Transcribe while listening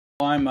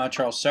I'm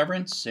Charles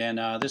Severance, and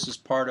this is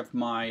part of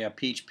my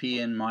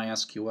PHP and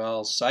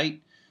MySQL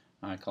site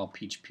I call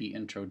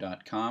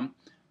php.intro.com.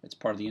 It's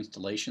part of the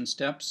installation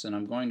steps, and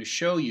I'm going to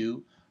show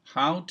you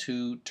how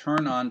to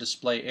turn on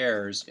display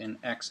errors in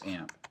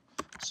XAMPP.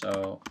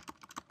 So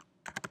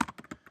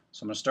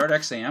I'm going to start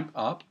XAMPP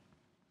up,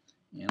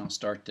 and I'll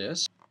start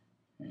this,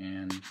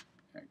 and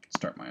I can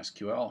start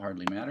MySQL,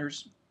 hardly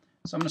matters.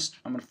 So I'm going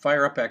to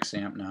fire up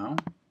XAMPP now,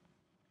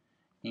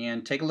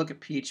 and take a look at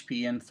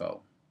PHP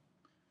info.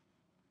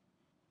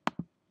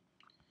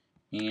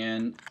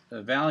 And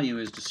the value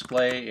is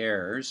display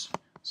errors.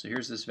 So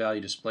here's this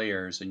value, display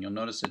errors, and you'll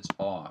notice it's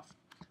off.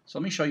 So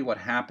let me show you what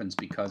happens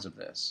because of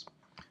this.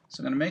 So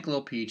I'm going to make a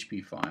little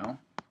PHP file.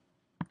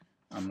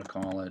 I'm going to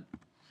call it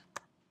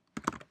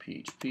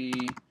PHP.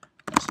 I'm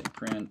going to say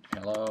print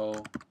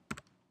hello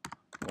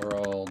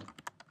world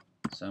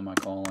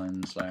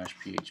semicolon slash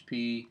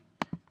PHP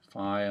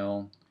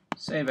file.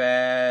 Save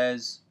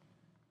as.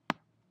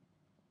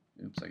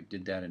 Oops, I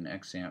did that in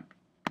XAMPP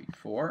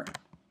before.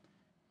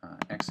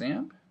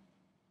 XAMPP,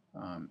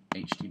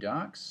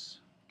 htdocs.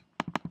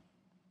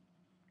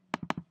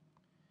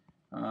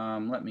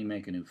 Let me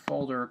make a new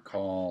folder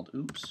called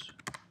oops,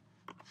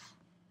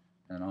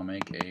 and I'll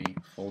make a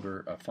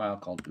file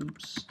called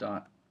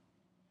oops.php.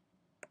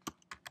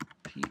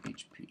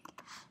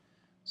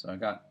 So I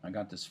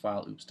got this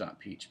file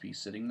oops.php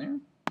sitting there.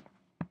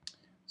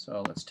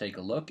 So let's take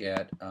a look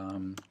at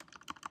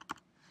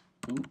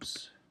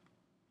oops.php.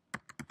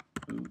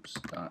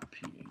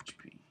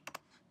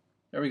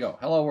 There we go.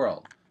 Hello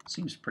world.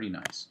 Seems pretty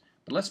nice.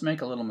 But let's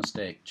make a little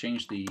mistake.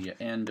 Change the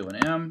N to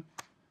an M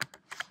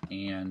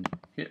and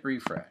hit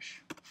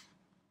refresh.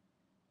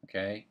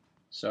 Okay.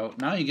 So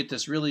now you get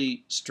this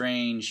really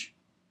strange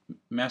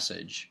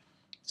message.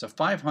 It's a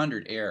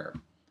 500 error.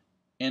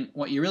 And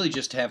what you really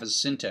just have is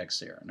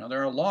syntax error. Now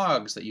there are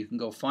logs that you can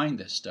go find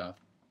this stuff.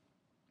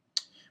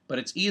 But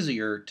it's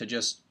easier to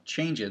just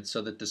change it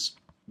so that this,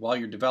 while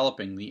you're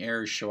developing, the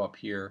errors show up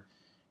here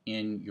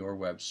in your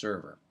web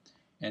server.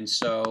 And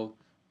so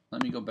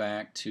let me go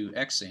back to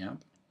XAMPP.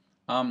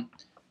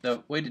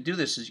 The way to do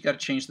this is you got to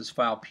change this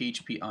file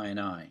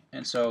php.ini,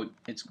 and so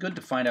it's good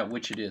to find out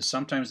which it is.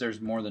 Sometimes there's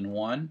more than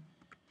one,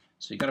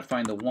 so you got to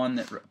find the one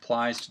that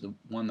applies to the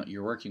one that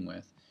you're working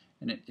with,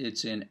 and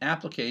it's in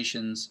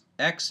Applications,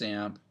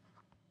 XAMPP,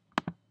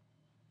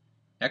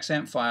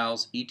 XAMPP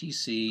files,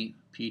 etc.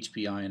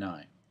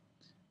 php.ini.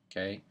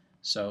 Okay,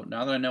 so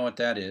now that I know what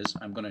that is,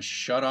 I'm going to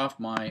shut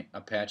off my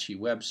Apache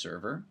web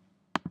server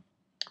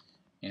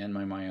and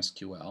my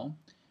MySQL.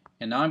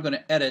 And now I'm going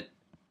to edit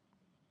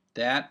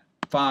that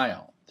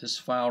file, this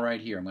file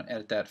right here. I'm going to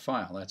edit that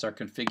file. That's our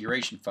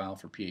configuration file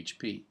for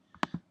PHP.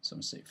 So I'm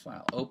going to say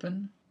File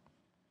Open,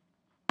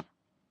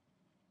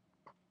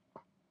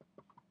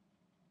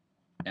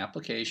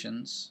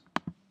 Applications,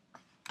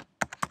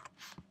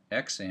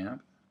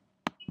 XAMPP,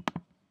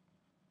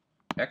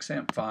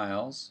 XAMPP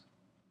files,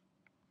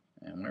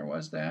 and where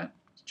was that?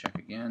 Let's check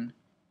again.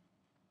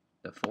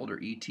 The folder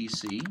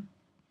etc.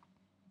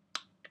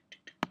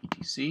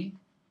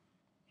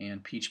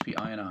 And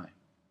php.ini.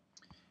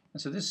 And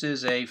so this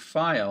is a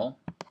file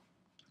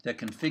that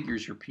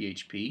configures your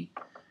PHP,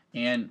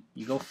 and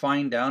you go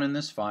find down in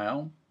this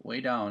file,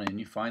 way down, and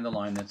you find the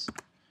line that's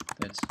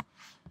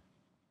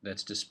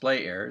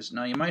display errors.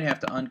 Now you might have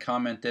to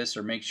uncomment this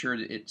or make sure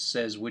that it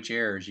says which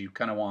errors. You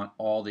kind of want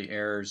all the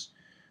errors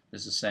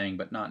this is saying,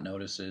 but not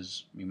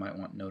notices. You might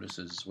want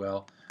notices as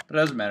well, but it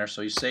doesn't matter.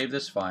 So you save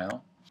this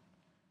file,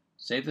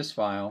 so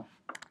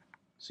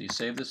you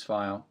save this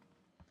file,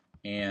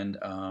 and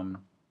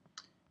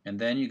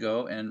then you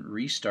go and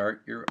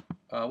restart your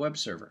web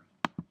server.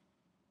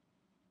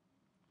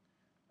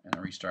 And I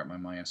restart my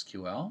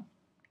MySQL.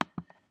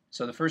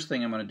 So the first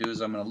thing I'm going to do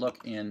is I'm going to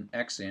look in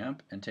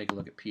XAMPP and take a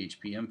look at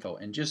PHP info,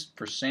 and just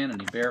for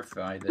sanity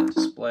verify that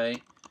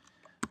display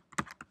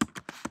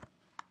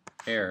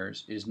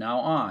errors is now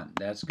on.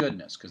 That's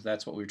goodness, because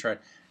that's what we tried.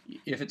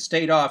 If it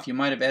stayed off, you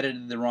might have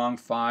edited the wrong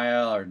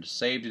file or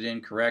saved it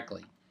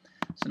incorrectly.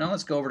 So now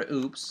let's go over to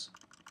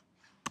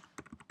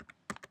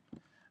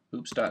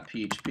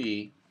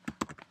oops.php,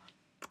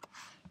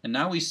 and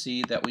now we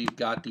see that we've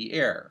got the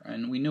error,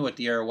 and we knew what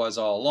the error was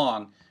all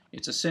along.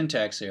 It's a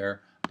syntax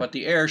error, but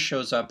the error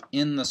shows up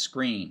in the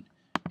screen,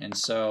 and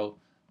so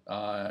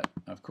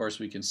of course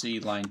we can see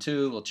line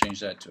 2. We'll change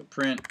that to a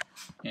print,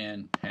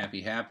 and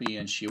happy,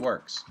 and she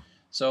works.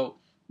 So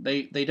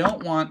they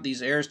don't want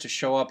these errors to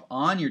show up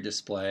on your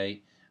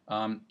display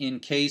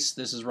in case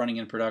this is running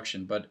in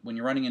production, but when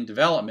you're running in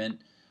development,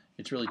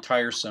 it's really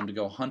tiresome to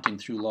go hunting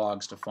through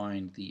logs to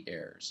find the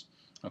errors.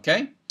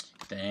 Okay?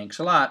 Thanks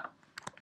a lot.